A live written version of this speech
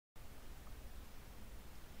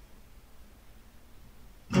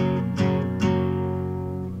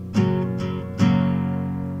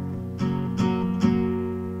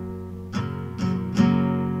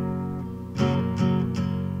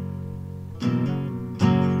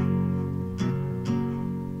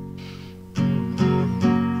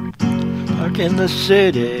in the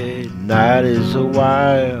city, night is a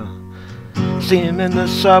while. See him in the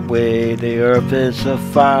subway, the earth is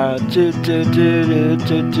afire. Do do do do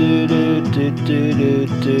do do do do do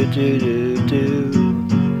do do do.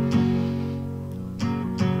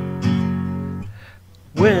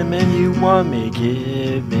 Women, you want me,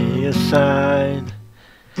 give me a sign,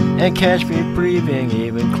 and catch me breathing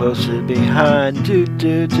even closer behind. Do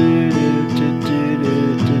do do do do do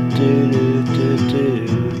do do do do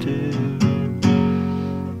do.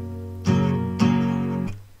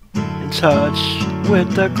 In touch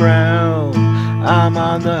with the ground, I'm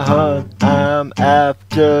on the hunt, I'm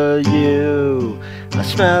after you. I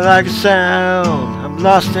smell like a sound, I'm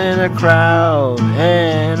lost in a crowd,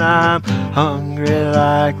 and I'm hungry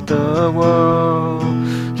like the world.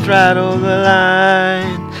 Straddle the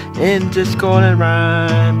line in discord and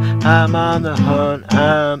rhyme. I'm on the hunt,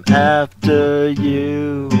 I'm after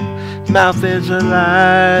you. Mouth is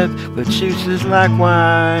alive, but juices like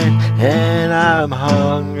wine, and I'm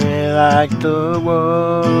hungry like the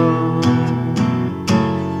world.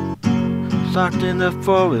 Locked in the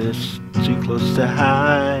forest, too close to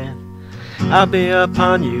hide. I'll be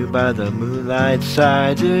upon you by the moonlight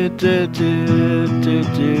side. Do do do do do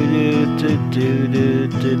do do do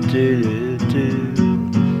do do do.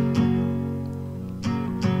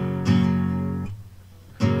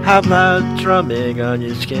 How loud drumming on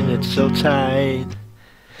your skin, it's so tight.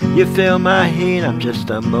 You feel my heat, I'm just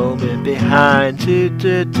a moment behind. Do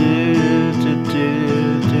do do do do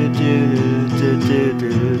do do do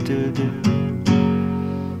do do do.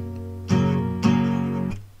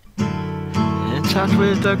 In touch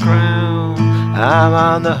with the ground, I'm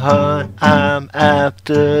on the hunt, I'm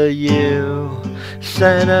after you.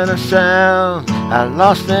 Sending a sound, I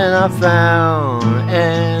lost and I found,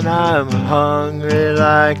 and I'm hungry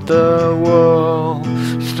like the wolf.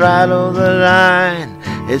 Straddle the line,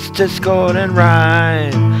 it's discord and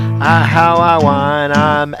rhyme. How I whine,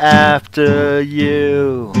 I'm after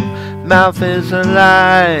you. Mouth is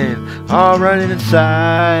alive, all running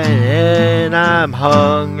inside, and I'm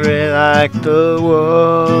hungry like the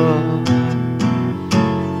wolf.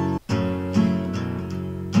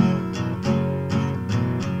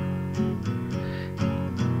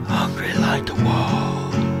 Hungry like the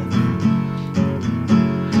wolf.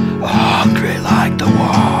 Hungry like the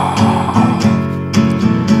wolf.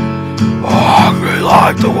 Hungry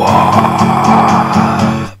like the wolf.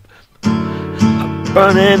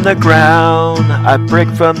 Burning the ground, I break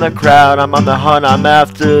from the crowd. I'm on the hunt, I'm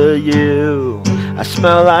after you. I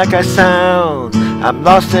smell like I sound, I'm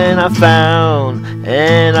lost and I found,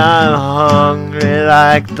 and I'm hungry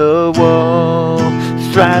like the wolf.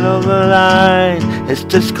 Straddle the line, it's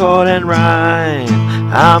discord and rhyme.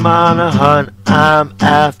 I'm on a hunt, I'm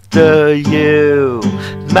after you.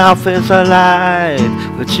 Mouth is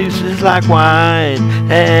alive, but juices like wine,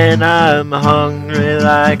 and I'm hungry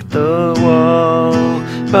like the wolf.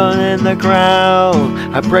 Burning the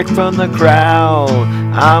ground, I break from the crowd.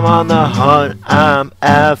 I'm on the hunt, I'm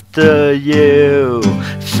after you.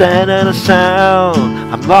 Sending a sound,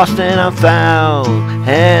 I'm lost and I'm found,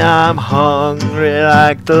 and I'm hungry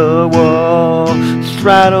like the wolf.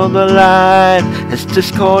 Straddle the line, it's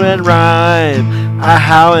discord and rhyme. I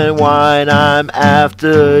howl and whine, I'm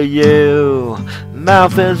after you.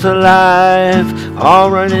 Mouth is alive, all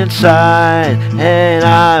run inside, and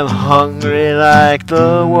I'm hungry like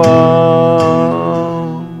the wolf.